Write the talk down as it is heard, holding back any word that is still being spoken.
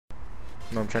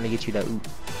No, I'm trying to get you that oop.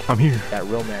 I'm here. That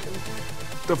real man oop.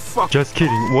 The fuck? Just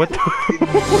kidding. What the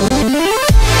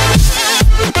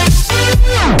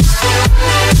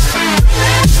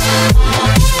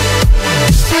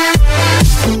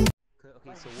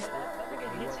Okay, so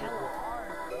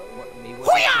what maybe what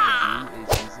he's gonna do is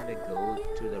he's gonna go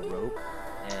to the rope,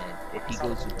 and if he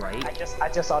goes right, I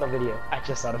just saw the video.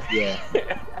 Yeah,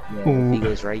 if he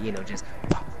goes right, you know, just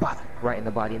pop, pop, right in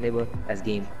the body, and they will. That's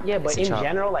game. Yeah, but in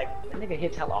general, like that nigga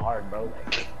hits hella hard, bro.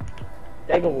 Like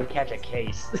that nigga will catch a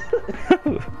case.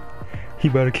 He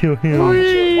better kill him.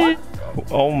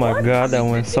 Oh my god, that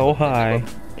went so high.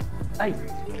 Hey.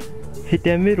 Hit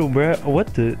that middle, bruh.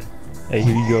 What the? Hey,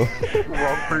 here you go.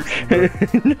 Wrong person, bro.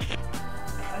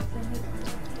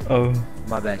 Oh.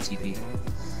 My bad, TP.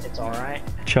 It's alright.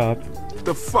 Chop.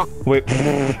 The fuck? Wait.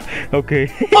 Okay.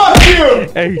 Fuck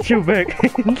you! Hey, chill back.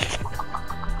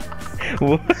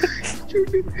 What?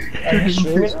 Are you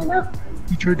streaming right now?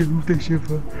 He tried to hoop that shit,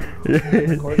 bro. Yeah,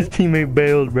 his teammate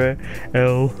bailed, bruh.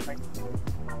 L.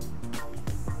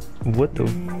 What the?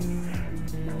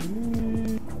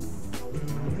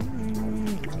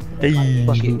 Hey.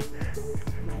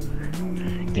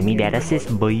 Give me that assist,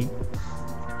 boy.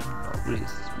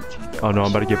 Oh no,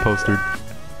 I'm about to get posted.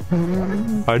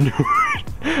 I knew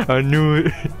it. I knew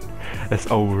it. That's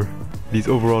over. These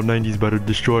overall 90s about to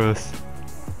destroy us.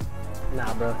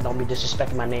 Nah, bro. Don't be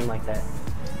disrespecting my name like that.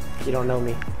 You don't know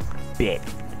me. Bet.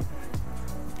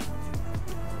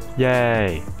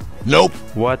 Yay. Nope.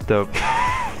 What the?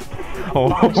 Oh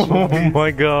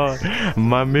my god.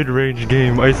 My mid-range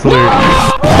game isolated.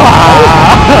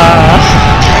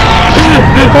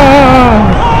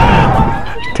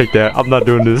 Take that. I'm not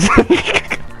doing this.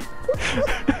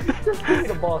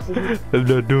 I'm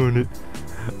not doing it.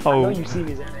 Oh. I know you see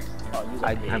me, Xanax.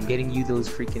 I'm getting you those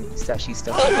freaking stashy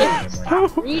stuff.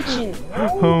 Stop reaching,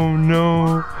 bro. Oh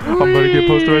no. I'm about to get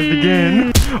posterized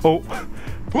again. Oh.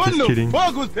 What Just the kidding.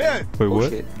 fuck was that? Wait, what?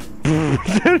 Shit.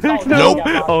 Nope.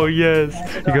 Oh yes.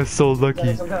 You got so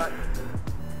lucky.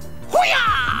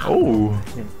 Oh.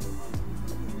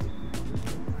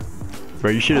 Bro,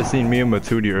 you should have seen me and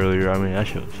Matudi earlier. I mean, that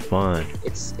shit was fun.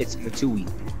 It's Matui.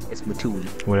 It's Matui.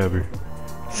 Whatever.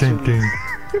 Same thing.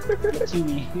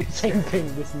 Same thing,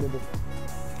 this nigga.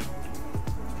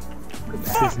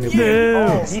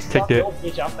 Yeah. He Take that.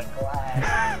 Bitch off the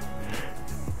glass.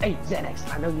 Hey, Xanax,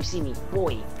 I know you see me,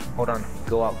 boy. Hold on.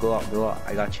 Go out.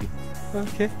 I got you.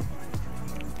 Okay.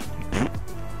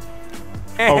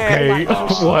 Okay.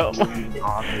 Well.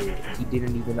 He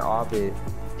didn't even off it.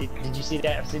 Did you see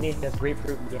that, Sydney? That's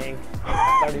grapefruit gang.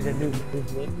 Started a new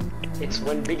movement. It's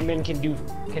when big men can do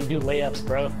layups,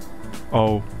 bro.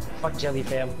 Oh. Fuck jelly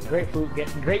fam. Grapefruit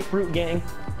gang.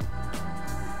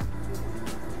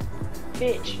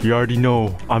 Bitch. You already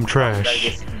know I'm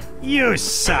trash. You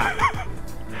suck.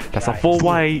 That's a full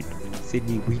white.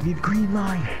 Sydney, we need green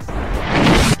line.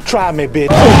 Try me,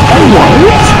 bitch. I'm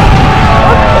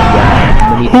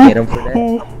gonna need to get him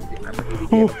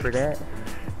for that.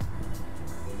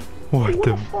 What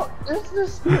the? Fuck, this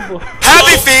is stupid.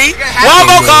 Happy feet.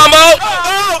 Wombo combo.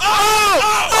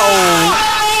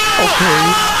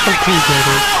 Okay,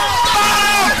 Daddy.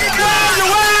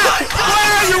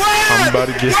 I'm about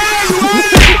to get.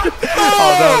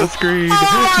 Oh no, the screen.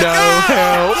 No,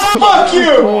 help. Fuck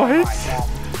you. What?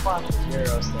 Fuck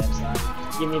Euro steps, son.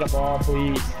 Give me the ball,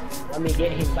 please. Let me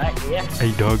get him back here.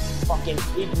 Hey, Doug. Fucking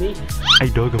hit me. Hey,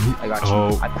 Doug. I got you.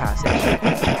 Oh. I passed it.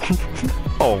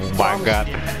 Oh my god.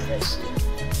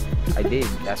 I did.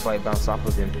 That's why I bounced off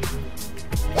of him.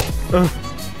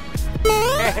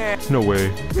 No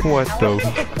way. What the?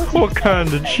 What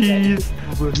kind of cheese?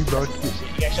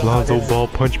 Lonzo Ball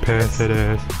punch pass that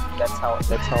ass.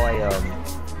 That's how I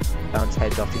bounce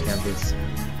heads off the canvas.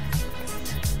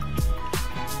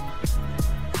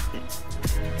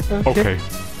 Okay.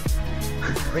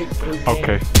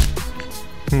 Okay.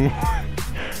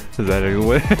 Is that a,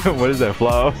 what is that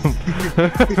flop?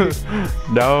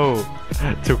 No.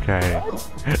 2K.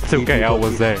 2K, I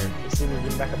was there.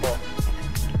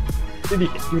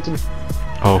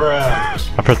 Oh.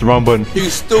 I pressed the wrong button. You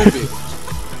stupid.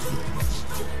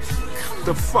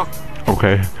 The fuck?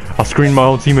 Okay. I'll screen my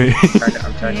own teammate.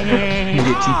 I'm trying to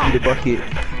get TP the bucket.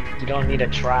 You don't need to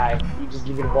try. You just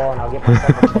give me the ball and I'll get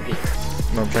myself a bucket.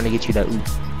 No, I'm trying to get you that oop.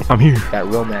 I'm here. That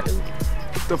real man oop.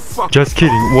 The fuck? Just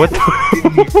kidding. What the?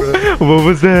 What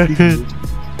was that?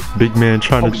 Big man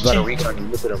trying You to. gotta reach on you.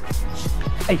 Look at him.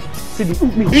 Hey, Sydney,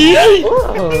 oop me.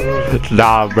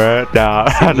 Nah, bruh. Nah. I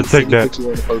had to take that.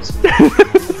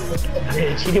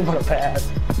 She didn't want to pass.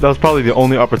 That was probably the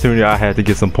only opportunity I had to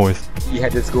get some points. You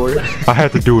had to score. I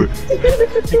had to do it.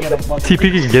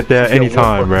 TP can get that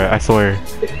anytime, bruh. I swear.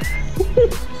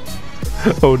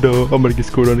 Oh no, I'm gonna get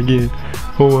scored on again.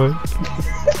 Oh what?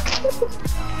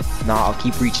 Nah, I'll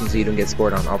keep reaching so you don't get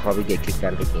scored on. I'll probably get kicked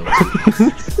out of the game.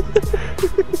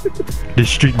 This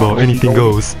street ball, anything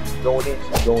goes. Going in,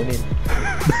 going in.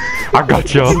 I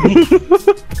got y'all.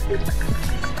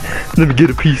 Let me get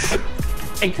a piece.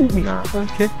 Hey, oop me. Nah.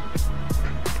 Okay.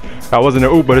 I wasn't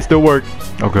an oop, but it still worked.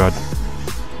 Oh god.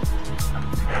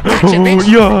 Oh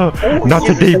yeah! Not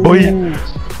today, boy!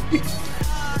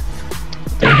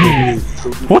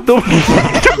 What the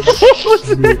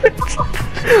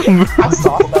I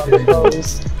saw that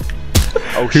post.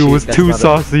 Oh, He shit, was that's too not a-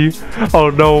 saucy. Oh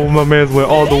no, my man's went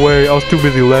all the way. I was too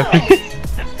busy laughing.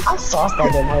 I saw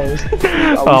that post.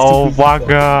 Oh my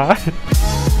god.